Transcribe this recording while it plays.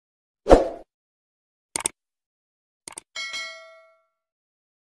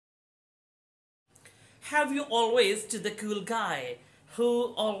Have you always to the cool guy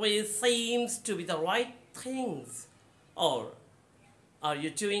who always seems to be the right things? Or are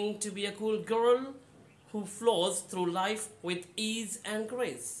you doing to be a cool girl who flows through life with ease and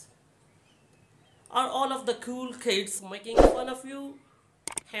grace? Are all of the cool kids making fun of you?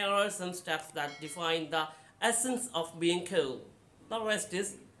 Here are some steps that define the essence of being cool. The rest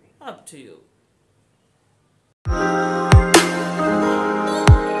is up to you.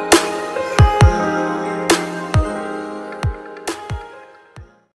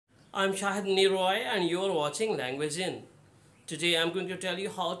 I'm Shahid and you're watching Language In. Today I'm going to tell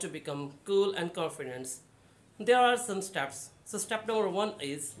you how to become cool and confident. There are some steps. So step number 1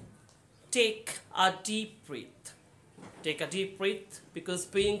 is take a deep breath. Take a deep breath because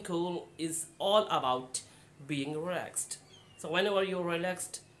being cool is all about being relaxed. So whenever you're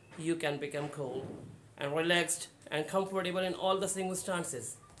relaxed, you can become cool and relaxed and comfortable in all the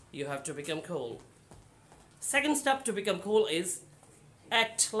circumstances. You have to become cool. Second step to become cool is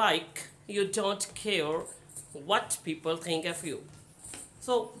act like you don't care what people think of you.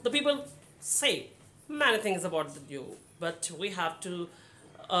 So the people say many things about you, but we have to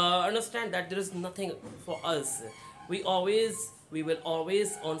understand that there is nothing for us. We will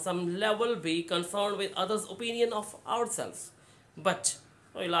always on some level be concerned with others' opinion of ourselves, but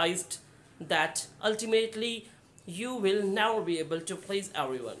realized that ultimately you will never be able to please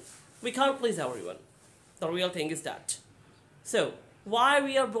everyone. We can't please everyone. The real thing is that. So why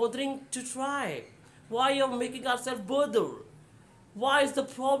we are bothering to try? Why are making ourselves bother? Why is the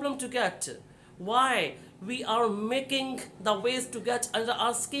problem to get? Why we are making the ways to get under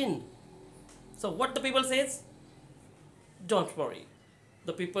our skin? So what the people says? Don't worry.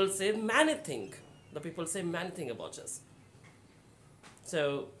 The people say many things. The people say many things about us.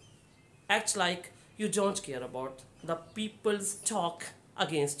 So act like you don't care about the people's talk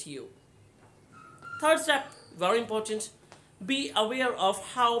against you. Third step, very important. Be aware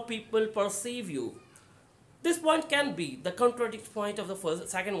of how people perceive you. This point can be the contradictory point of the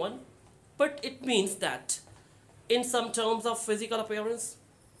second one, but it means that in some terms of physical appearance,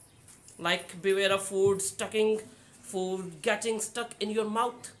 like beware of food getting stuck in your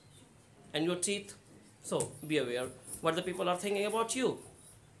mouth and your teeth. So be aware what the people are thinking about you.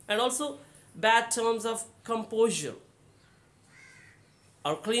 And also bad terms of composure,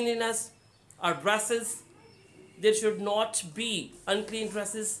 our cleanliness, our dresses. There should not be unclean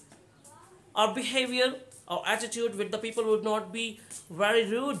dresses. Our behavior, our attitude with the people would not be very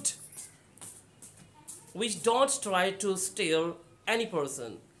rude. We don't try to steal any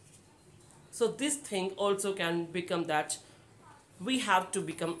person. So this thing also can become that we have to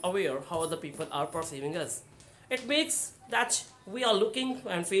become aware how other people are perceiving us. It makes that we are looking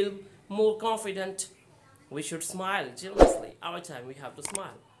and feel more confident. We should smile generously. Every time we have to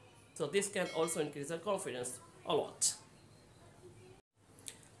smile. So this can also increase our confidence a lot.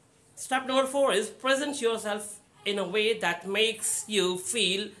 Step number 4 is present yourself in a way that makes you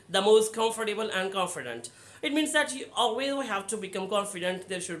feel the most comfortable and confident. It means that you always have to become confident.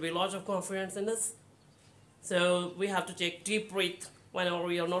 There should be a lot of confidence in us. So we have to take deep breath whenever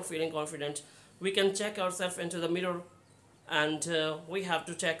we are not feeling confident. We can check ourselves into the mirror and we have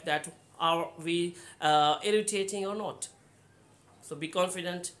to check that are we irritating or not. So be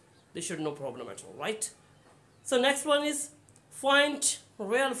confident. There should be no problem at all, right? So next one is find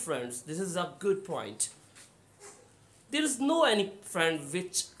real friends. This is a good point. There is no any friend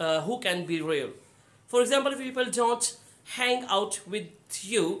who can be real. For example, if people don't hang out with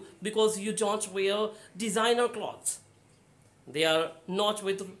you because you don't wear designer clothes, they are not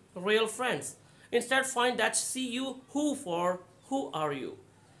with real friends. Instead, find that see you who are you.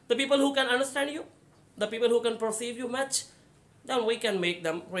 The people who can understand you, the people who can perceive you much, then we can make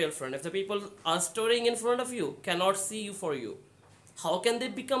them real friend. If the people are storing in front of you, cannot see you for you, how can they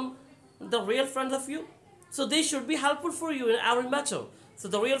become the real friends of you? So they should be helpful for you in every matter. So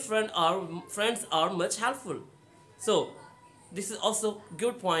the real friends are much helpful. So this is also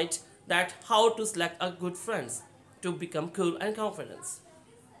good point that how to select a good friends to become cool and confident.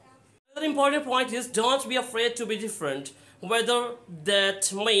 Another important point is don't be afraid to be different. Whether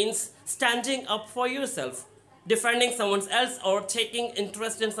that means standing up for yourself, defending someone else, or taking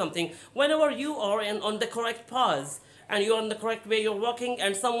interest in something. Whenever you are on the correct path and you are on the correct way you're walking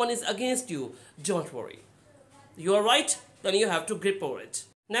and someone is against you, don't worry. You are right, then you have to grip over it.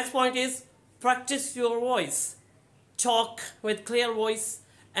 Next point is practice your voice. Talk with clear voice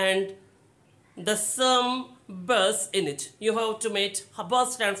and the some bass in it. You have to make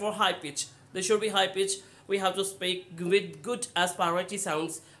bass stand for high pitch. There should be high pitch. We have to speak with good aspiratory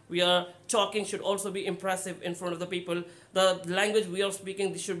sounds. We are talking should also be impressive in front of the people. The language we are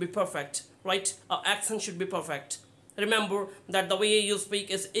speaking should be perfect. right? Our accent should be perfect. Remember that the way you speak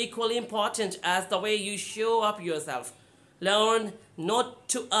is equally important as the way you show up yourself. Learn not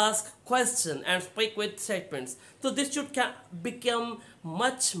to ask questions and speak with statements. So this should become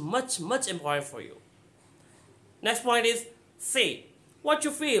much important for you. Next point is say what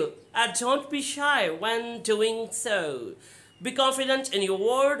you feel and don't be shy when doing so. Be confident in your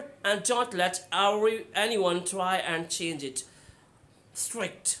word and don't let anyone try and change it.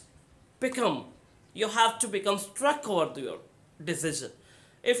 Strict. Become. You have to become struck over your decision.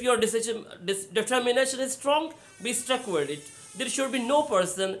 If your determination is strong, be stuck with it. There should be no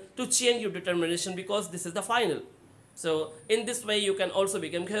person to change your determination because this is the final. So in this way you can also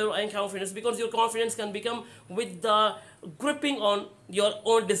become cool and confidence because your confidence can become with the gripping on your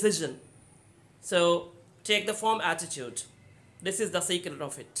own decision. So take the firm attitude. This is the secret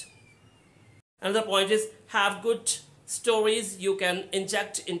of it. Another point is have good stories you can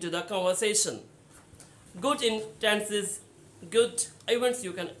inject into the conversation. Good intenses, good events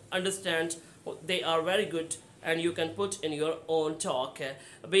you can understand, they are very good and you can put in your own talk.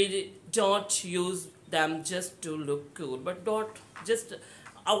 But don't use them just to look cool, but don't just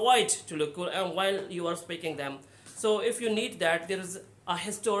avoid to look cool and while you are speaking them. So if you need that, there is a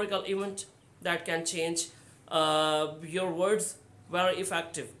historical event that can change your words very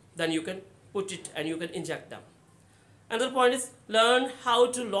effective, then you can put it and you can inject them. Another point is learn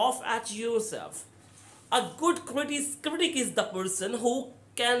how to laugh at yourself. A good critic is the person who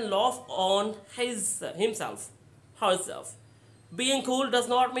can laugh on himself, herself. Being cool does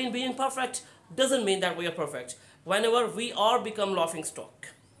not mean being perfect, doesn't mean that we are perfect. Whenever we are become laughing stock.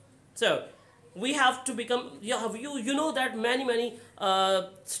 So we have to become, you know that many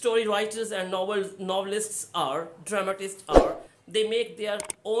story writers and novelists are, dramatists are, they make their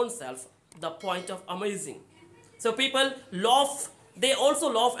own self the point of amazing. So people laugh, they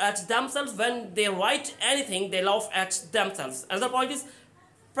also laugh at themselves when they write anything, they laugh at themselves. Another point is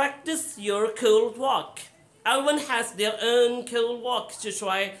practice your cool walk. Everyone has their own cool walk to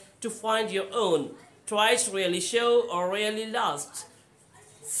try to find your own. Try to really show or really last.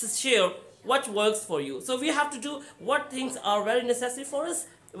 Share what works for you. So we have to do what things are very necessary for us.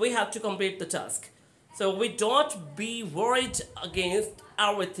 We have to complete the task. So we don't be worried against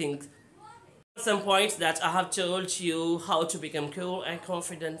everything. Some points that I have told you how to become cool and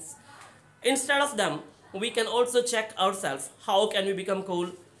confident. Instead of them, we can also check ourselves. How can we become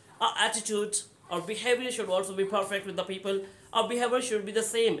cool? Our attitude, our behavior should also be perfect with the people. Our behavior should be the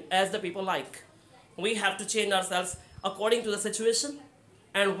same as the people like. We have to change ourselves according to the situation.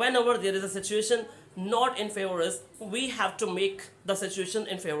 And whenever there is a situation not in favor of us, we have to make the situation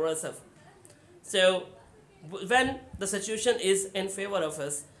in favor of us. So when the situation is in favor of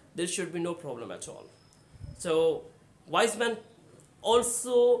us, there should be no problem at all. So wise men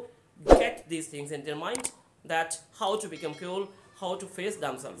also get these things in their mind, that how to become cool, how to face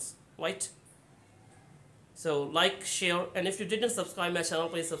themselves, right? So like, share, and if you didn't subscribe my channel,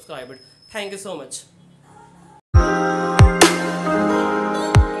 please subscribe it. Thank you so much.